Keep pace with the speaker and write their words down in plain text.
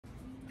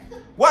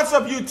What's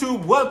up,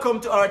 YouTube? Welcome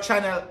to our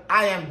channel.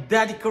 I am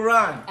Daddy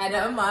Karan. And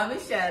I'm Mama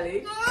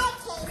Shelly.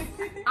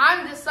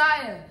 I'm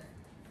Josiah.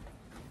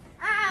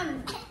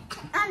 I'm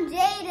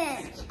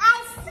Jaden.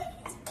 I'm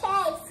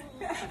Casey.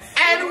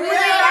 And we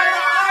are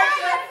the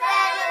Archer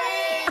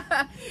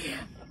Family.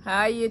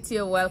 Hi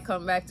YouTube,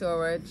 welcome back to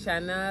our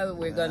channel.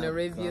 We're gonna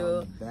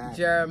review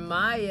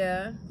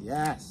Jeremiah.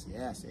 Yes,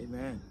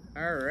 amen.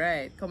 All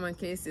right, come on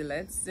Casey,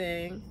 let's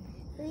sing.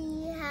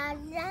 We have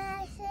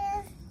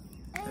Genesis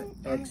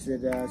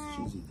Exodus,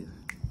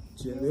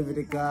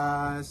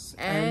 Leviticus,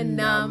 And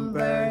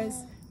Numbers,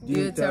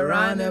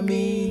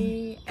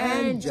 Deuteronomy,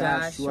 and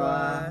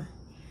Joshua,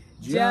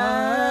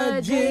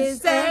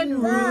 Judges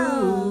and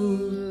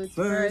Ruth,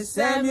 1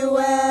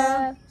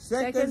 Samuel,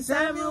 2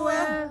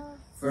 Samuel,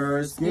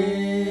 1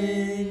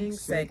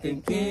 Kings,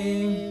 2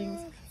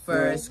 Kings,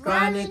 1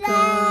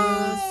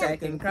 Chronicles,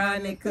 2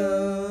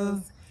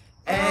 Chronicles,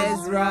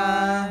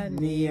 Ezra,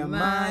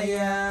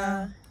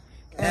 Nehemiah,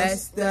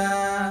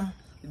 Esther,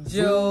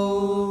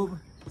 Job,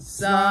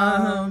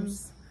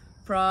 Psalms,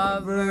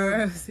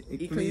 Proverbs,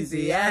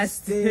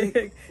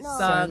 Ecclesiastic,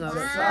 Song of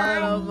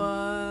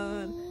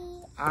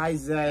Solomon,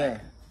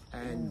 Isaiah,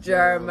 and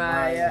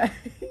Jeremiah.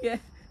 Yeah.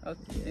 Okay,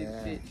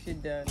 Yeah. she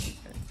done.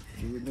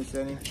 Did we miss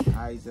any?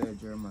 Isaiah,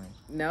 Jeremiah.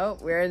 No,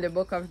 we're in the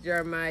book of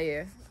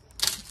Jeremiah.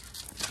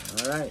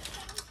 All right.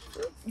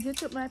 You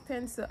took my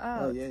pencil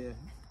out. Oh, yeah.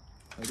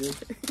 I did.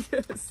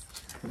 Yes.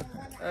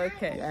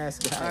 Okay. Yes,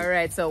 guys. All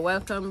right, so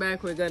welcome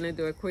back. We're going to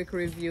do a quick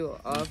review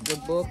of the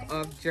book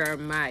of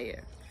Jeremiah.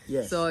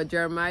 Yes. So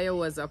Jeremiah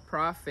was a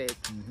prophet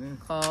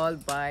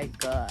called by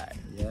God.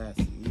 Yes,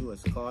 he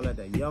was called at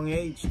a young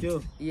age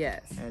too.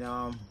 Yes. And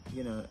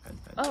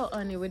Oh,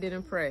 honey, we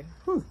didn't pray.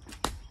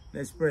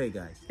 let's pray,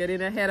 guys.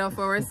 Getting ahead of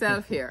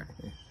ourselves here.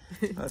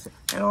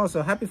 And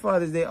also, happy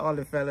Father's Day, all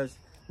the fellas.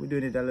 We're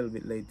doing it a little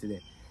bit late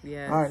today.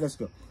 Yes. All right, let's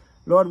go.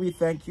 Lord, we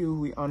thank you.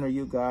 We honor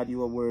you, God.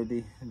 You are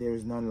worthy. There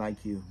is none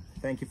like you.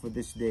 Thank you for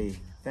this day.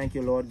 Thank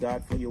you, Lord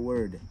God, for your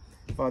word.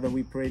 Father,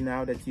 we pray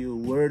now that your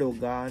word, oh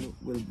God,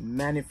 will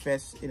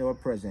manifest in our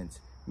presence.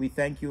 We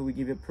thank you. We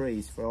give you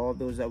praise for all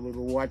those that will be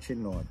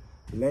watching, Lord.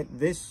 Let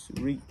this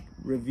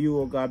review,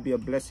 oh God, be a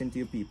blessing to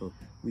your people.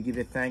 We give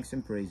you thanks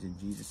and praise in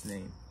Jesus'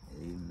 name.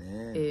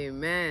 Amen.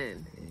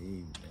 Amen.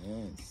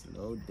 Amen.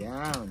 Slow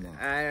down now.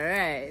 All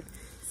right.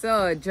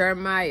 So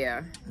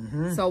Jeremiah.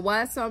 So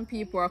while some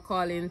people are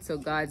calling to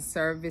God's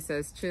service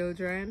as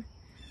children,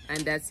 and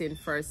that's in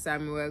 1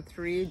 Samuel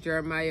 3,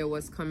 Jeremiah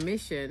was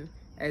commissioned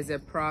as a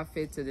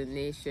prophet to the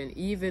nation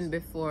even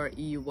before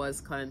he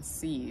was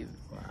conceived.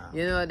 Wow.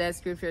 You know that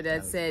scripture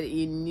that said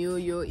he knew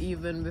you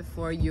even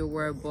before you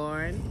were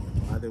born?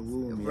 Mother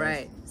womb, yes.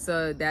 Right.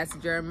 So that's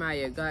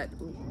Jeremiah.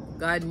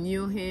 God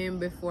knew him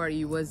before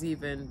he was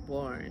even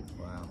born.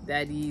 Wow.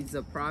 That he's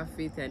a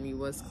prophet and he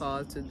was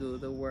called to do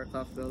the work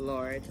of the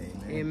Lord.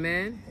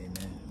 Amen.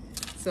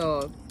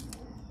 Amen.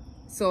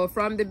 So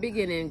from the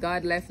beginning,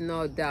 God left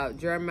no doubt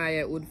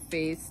Jeremiah would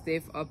face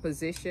stiff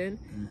opposition.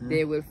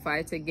 They will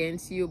fight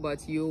against you,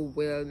 but you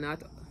will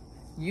not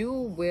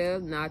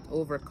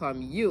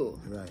overcome you.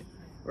 Right.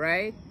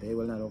 Right? They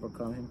will not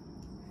overcome him.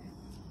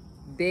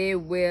 They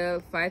will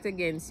fight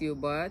against you,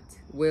 but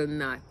will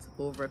not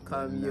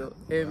overcome you.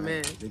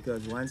 Amen. Right.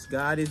 Because once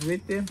God is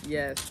with them,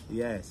 Yes.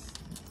 yes.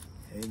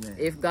 Amen.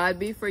 If God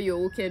be for you,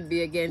 who can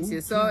be against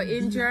you? So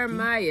in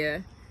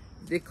Jeremiah,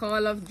 the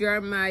call of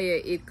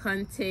Jeremiah, it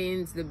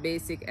contains the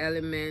basic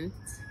element,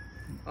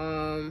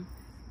 a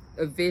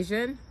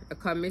vision, a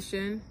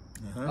commission,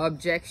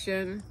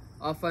 objection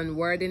of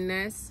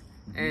unworthiness,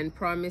 and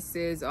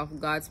promises of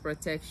God's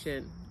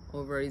protection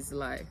over his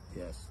life.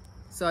 Yes.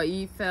 So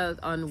he felt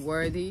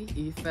unworthy.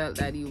 He felt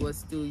that he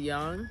was too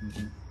young,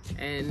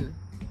 and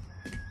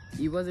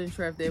he wasn't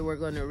sure if they were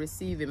going to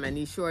receive him, and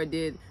he sure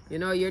did. You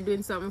know, you're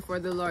doing something for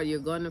the Lord, you're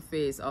going to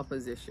face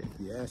opposition.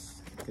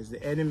 Yes, because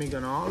the enemy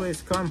going to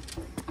always come,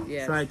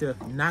 Yes. try to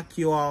knock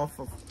you off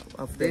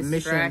of the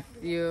Distract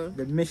mission, you.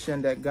 the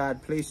mission that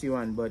God placed you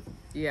on. But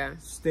Yeah.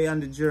 stay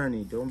on the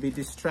journey. Don't be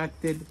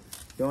distracted.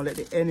 Don't let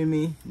the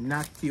enemy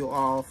knock you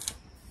off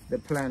the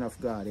plan of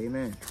God.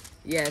 Amen.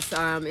 Yes,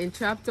 in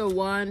chapter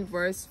 1,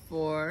 verse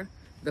 4,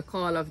 the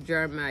call of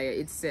Jeremiah,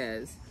 it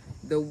says,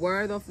 "The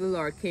word of the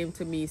Lord came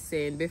to me,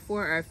 saying,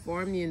 Before I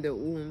formed you in the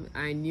womb,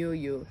 I knew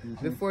you.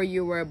 Before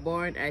you were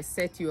born, I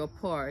set you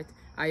apart.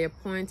 I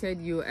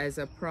appointed you as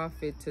a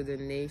prophet to the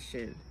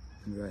nation."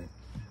 Right.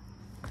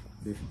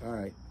 All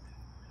right.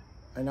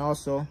 And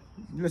also,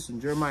 listen,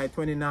 Jeremiah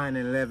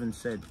 29:11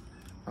 said,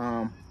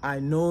 I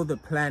know the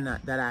plan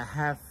that I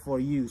have for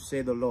you,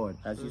 say the Lord.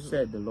 As you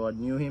said, the Lord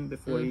knew him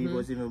before he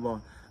was even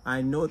born.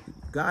 I know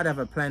God have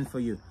a plan for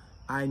you.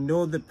 I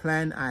know the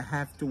plan I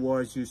have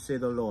towards you, say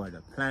the Lord.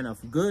 A plan of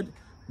good,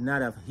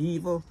 not of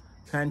evil,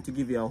 plan to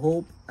give you a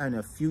hope and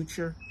a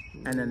future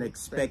and an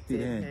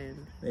expected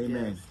end.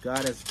 Amen. Yes.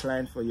 God has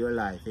planned for your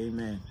life.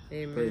 Amen.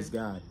 Amen. Praise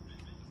God.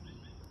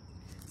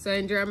 So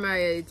in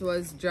Jeremiah, it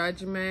was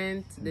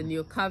judgment, the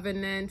new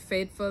covenant,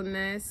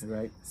 faithfulness.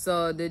 Right.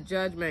 So the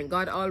judgment,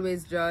 God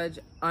always judge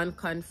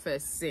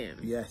unconfessed sin.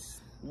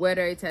 Yes.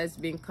 whether it has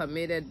been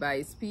committed by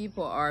his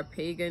people or a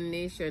pagan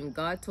nation,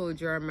 God told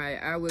Jeremiah,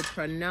 I will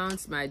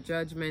pronounce my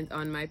judgment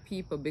on my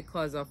people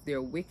because of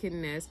their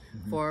wickedness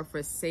for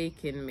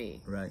forsaking me.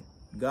 Right.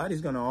 God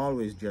is going to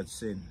always judge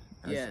sin.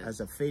 As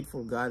a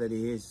faithful God that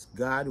he is,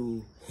 God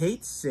who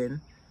hates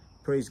sin,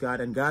 praise God,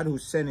 and God who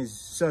sent his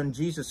son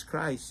Jesus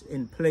Christ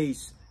in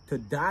place to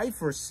die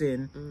for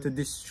sin, to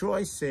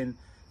destroy sin.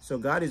 So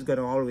God is going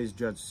to always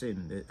judge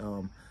sin.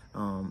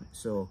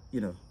 So, you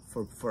know,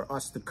 for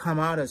us to come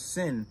out of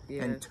sin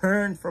and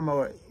turn from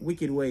our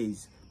wicked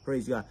ways,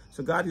 praise God.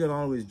 So God is going to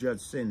always judge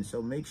sin.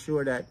 So make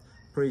sure that,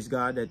 praise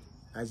God, that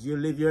as you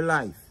live your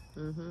life,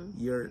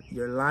 you're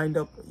lined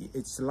up,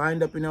 it's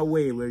lined up in a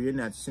way where you're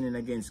not sinning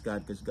against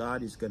God, because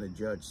God is going to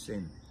judge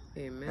sin.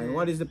 Amen. And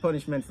what is the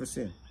punishment for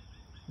sin?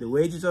 The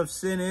wages of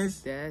sin is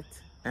death,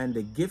 and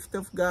the gift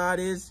of God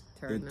is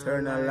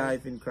eternal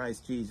life in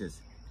Christ Jesus.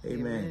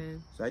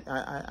 Amen. So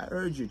I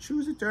urge you,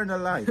 choose eternal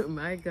life.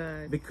 My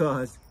God.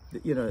 Because,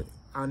 you know,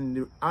 on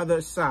the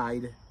other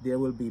side, there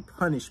will be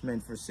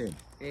punishment for sin.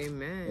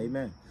 Amen.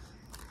 Amen.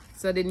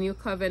 So the new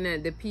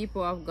covenant, the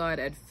people of God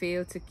had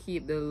failed to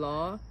keep the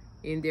law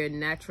in their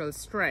natural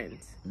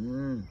strength.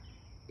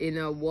 In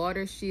a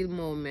water shield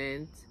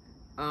moment,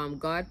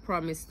 God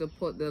promised to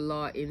put the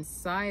law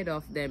inside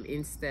of them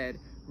instead,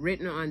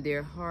 written on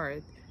their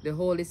heart. The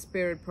Holy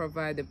Spirit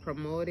provided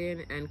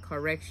promoting and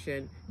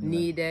correction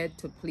needed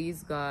to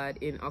please God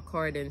in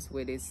accordance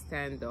with his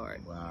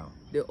standard. Wow.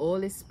 The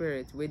Holy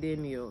Spirit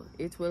within you,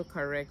 it will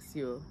correct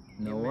you.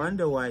 No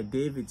wonder why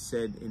David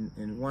said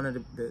in one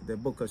of the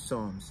book of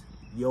Psalms,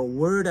 your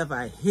word have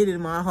I hid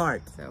in my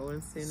heart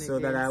so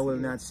that I will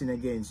not sin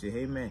against you.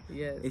 Amen.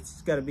 Yes.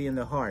 It's got to be in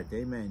the heart.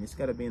 Amen. It's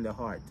got to be in the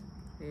heart.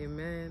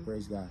 Amen.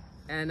 Praise God.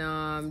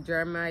 And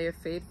Jeremiah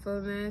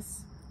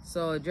faithfulness.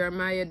 So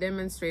Jeremiah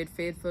demonstrated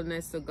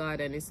faithfulness to God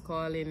and his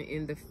calling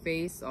in the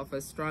face of a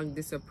strong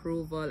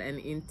disapproval and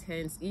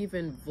intense,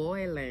 even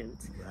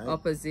violent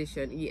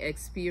opposition. He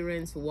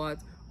experienced what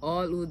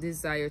all who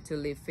desire to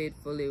live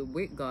faithfully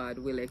with God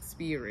will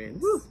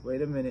experience. Woo,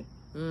 wait a minute.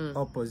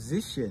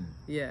 Opposition.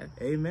 Yeah.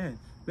 Amen.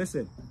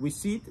 Listen, we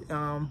see it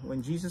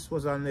when Jesus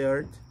was on the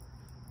earth,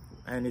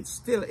 and it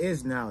still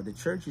is now. The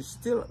church is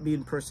still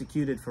being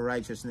persecuted for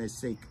righteousness'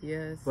 sake.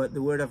 Yes. But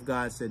the word of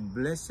God said,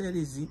 blessed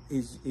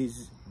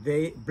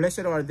blessed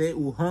are they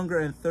who hunger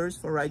and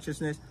thirst for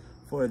righteousness,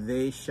 for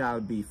they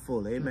shall be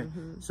full.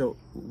 Amen. So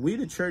we,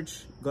 the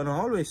church, gonna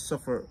always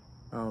suffer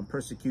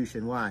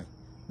persecution. Why?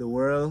 The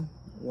world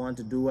want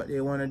to do what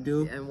they want to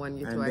do, and want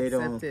you and to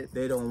accept it.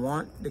 They don't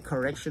want the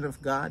correction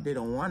of God. They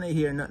don't want to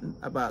hear nothing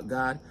about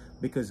God,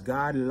 because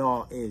God's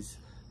law is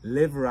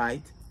live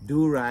right,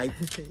 do right,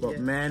 but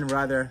man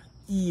rather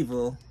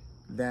evil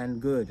than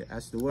good.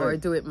 That's the word. Or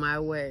do it my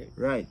way.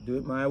 Right, do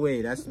it my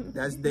way. That's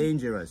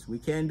dangerous. We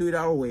can't do it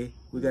our way.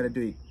 We got to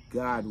do it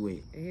God's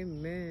way.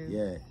 Amen.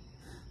 Yeah.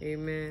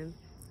 Amen.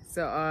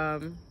 So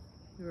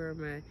where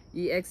am I?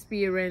 Ye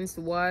experience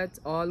what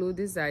all who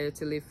desire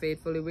to live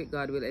faithfully with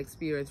God will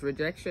experience: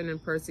 rejection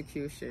and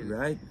persecution.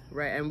 Right.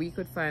 Right. And we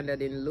could find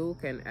that in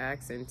Luke and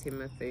Acts and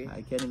Timothy.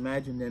 I can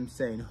imagine them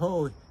saying,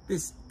 oh,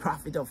 this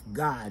prophet of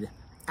God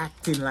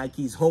acting like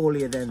he's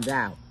holier than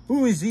thou.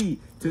 Who is he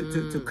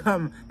to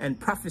come and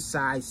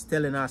prophesy,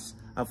 telling us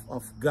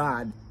of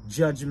God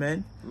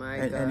judgment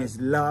and his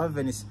love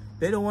and his?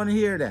 They don't want to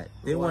hear that.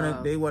 They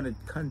want to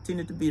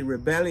continue to be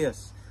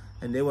rebellious,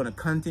 and they want to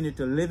continue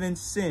to live in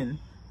sin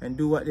and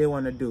do what they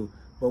want to do.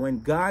 But when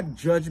God's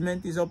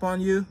judgment is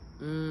upon you,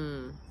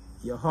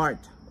 your heart,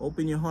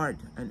 open your heart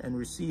and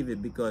receive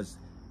it, because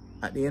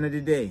at the end of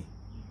the day,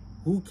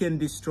 who can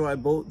destroy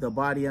both the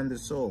body and the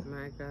soul?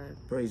 My God.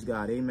 Praise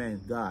God.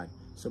 Amen. God.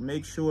 So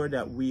make sure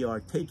that we are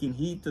taking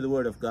heed to the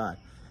word of God.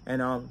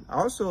 And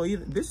also,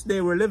 this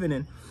day we're living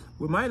in,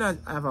 we might not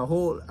have a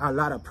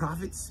lot of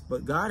prophets,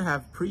 but God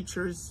have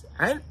preachers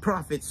and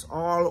prophets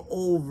all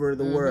over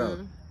the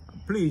world.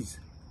 Please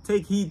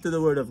take heed to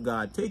the word of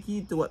God. Take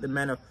heed to what the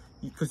man of,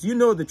 because you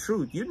know the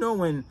truth. You know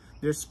when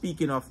they're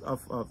speaking of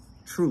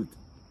truth,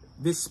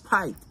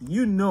 despite,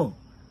 you know.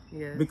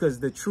 Yeah. Because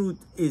the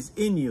truth is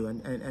in you,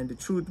 and the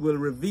truth will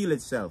reveal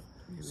itself.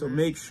 So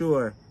make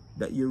sure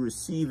that you're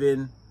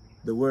receiving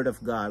the word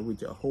of God with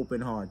your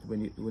open heart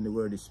when the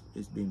word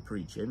is being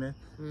preached. Amen.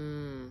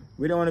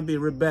 We don't want to be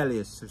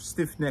rebellious,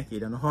 stiff-necked,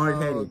 and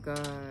hard-headed. Oh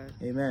God.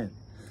 Amen.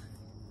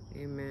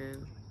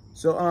 Amen.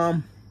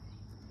 So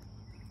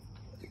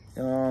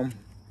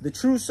the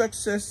true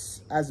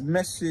success as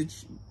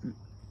message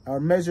are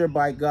measured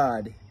by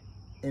God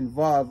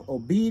involve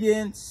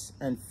obedience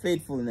and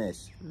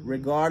faithfulness,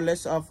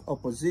 regardless of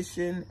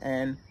opposition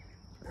and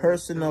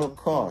personal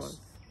cost.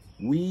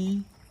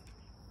 He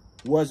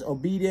was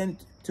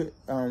obedient to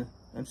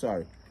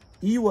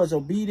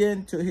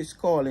his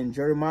call in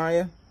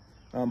Jeremiah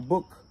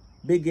book.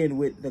 Begin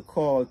with the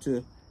call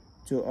to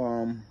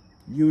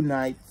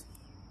unite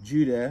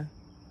Judah,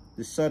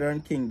 the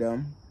southern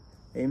kingdom.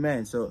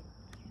 Amen. So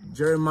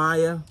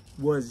Jeremiah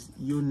was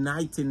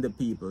uniting the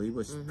people. He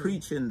was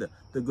preaching the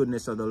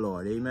goodness of the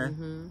Lord.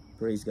 Amen.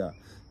 Praise God.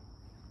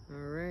 All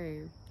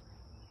right.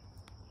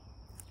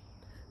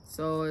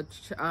 So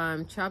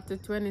chapter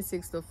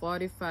 26 to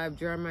 45,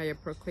 Jeremiah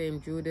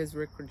proclaimed Judah's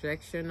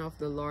rejection of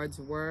the Lord's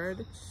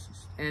word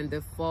and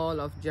the fall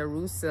of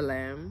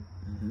Jerusalem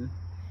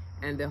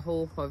and the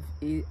hope of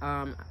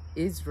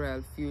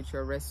Israel's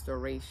future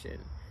restoration.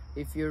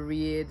 If you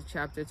read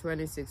chapter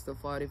 26 to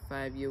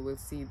 45, you will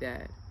see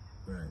that.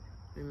 Right.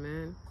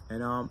 Amen.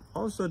 And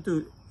also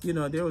too, you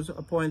know, there was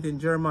a point in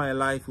Jeremiah's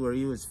life where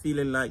he was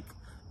feeling like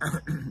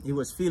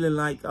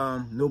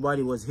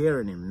nobody was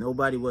hearing him.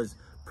 Nobody was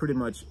pretty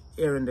much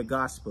hearing the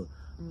gospel.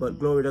 But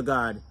glory to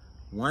God,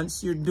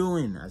 once you're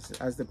doing,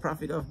 as the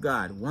prophet of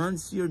God,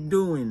 once you're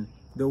doing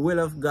the will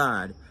of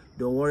God,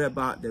 don't worry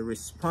about the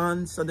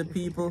response of the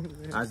people.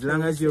 As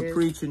long as you're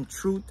preaching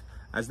truth,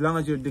 as long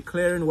as you're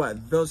declaring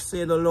what thus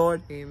say the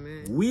Lord.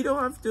 Amen. We don't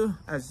have to,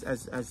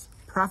 as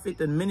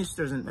prophet and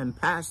ministers and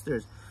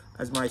pastors,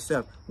 as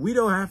myself, we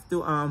don't have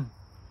to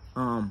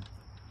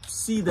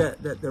see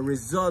the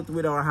result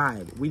with our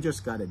hide. We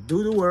just got to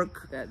do the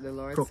work, that the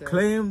Lord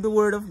proclaim said. the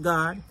word of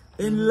God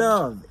in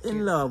love.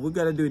 In love. We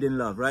got to do it in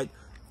love, right?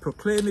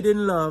 Proclaim it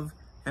in love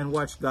and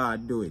watch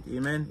God do it.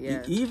 Amen.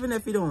 Yes. Even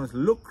if it don't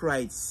look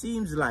right,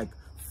 seems like,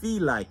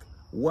 feel like,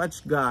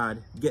 watch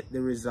God get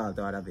the result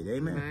out of it.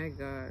 Amen. My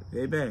God.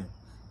 Amen.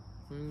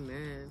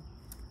 Amen.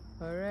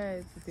 All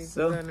right. I think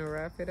So, we're gonna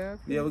wrap it up.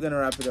 Yeah, we're gonna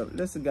wrap it up.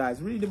 Listen,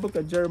 guys, read the book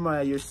of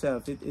Jeremiah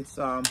yourself.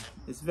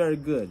 It's very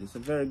good. It's a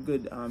very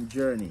good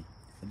journey.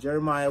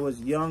 Jeremiah was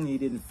young. He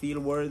didn't feel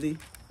worthy.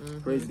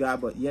 Praise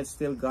God. But yet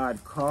still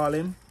God called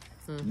him.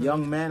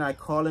 Young man, I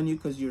calling you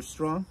because you're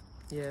strong.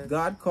 Yes.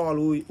 God call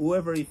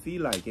whoever he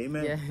feel like.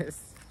 Amen. Yes.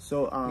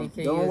 So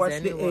don't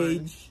watch the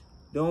age.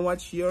 Don't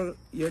watch your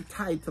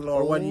title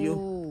or what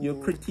your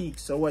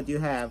critiques or what you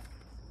have.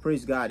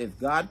 Praise God. If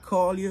God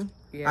call you,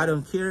 I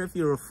don't care if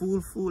you're a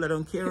fool. I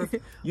don't care if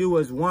you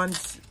was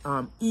once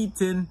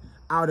eaten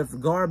out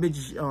of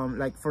garbage,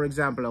 like for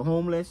example a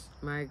homeless.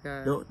 My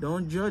God.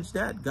 Don't judge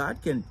that.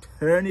 God can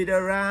turn it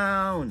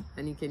around,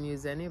 and he can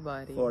use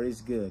anybody for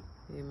his good.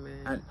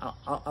 Amen. And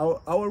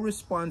our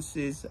response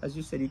is, as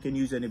you said, you can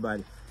use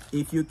anybody.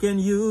 If you can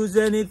use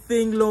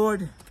anything,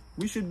 Lord,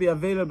 we should be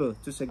available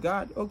to say,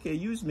 God, okay,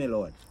 use me,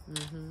 Lord.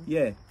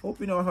 Yeah,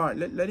 open our heart.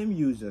 Let him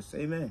use us.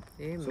 Amen.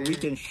 Amen. So we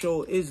can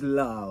show his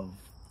love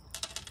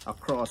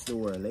across the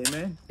world.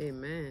 Amen.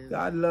 Amen.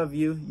 God love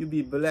you. You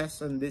be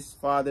blessed on this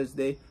Father's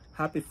Day.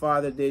 Happy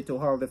Father's Day to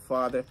all the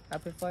Father.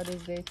 Happy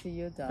Father's Day to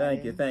you, darling.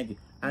 Thank you, thank you.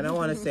 And I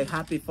want to say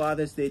Happy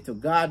Father's Day to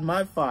God,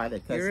 my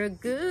Father. You're a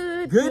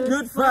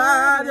good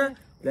Father.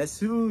 That's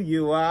who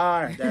you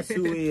are. That's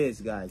who he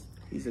is, guys.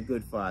 He's a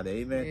good Father.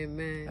 Amen.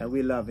 Amen. And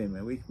we love him.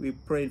 And we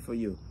prayed for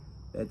you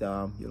that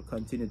you'll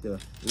continue to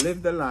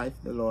live the life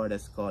the Lord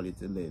has called you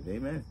to live.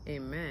 Amen.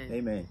 Amen.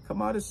 Amen.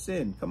 Come out of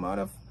sin. Come out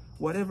of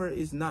whatever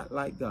is not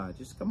like God.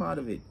 Just come out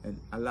of it and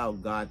allow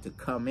God to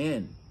come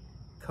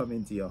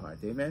into your heart.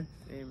 Amen.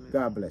 Amen.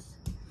 God bless.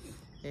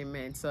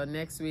 Amen. So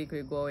next week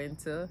we go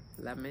into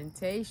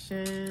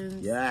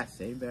Lamentations.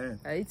 Yes. Amen.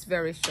 It's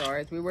very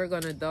short. We were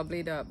going to double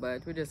it up,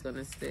 but we're just going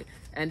to stay.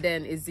 And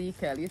then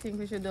Ezekiel. You think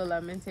we should do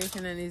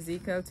Lamentation and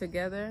Ezekiel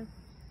together?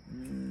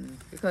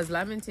 Because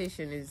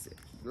Lamentation is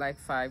like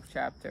 5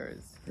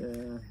 chapters.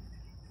 Yeah.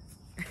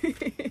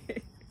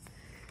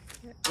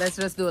 Let's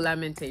just do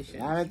Lamentation.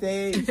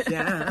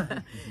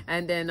 Lamentation.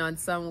 And then on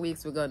some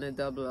weeks we're going to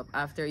double up.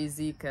 After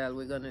Ezekiel,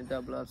 we're going to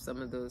double up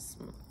some of those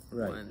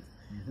ones.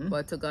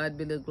 But to God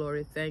be the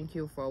glory. Thank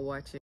you for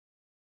watching.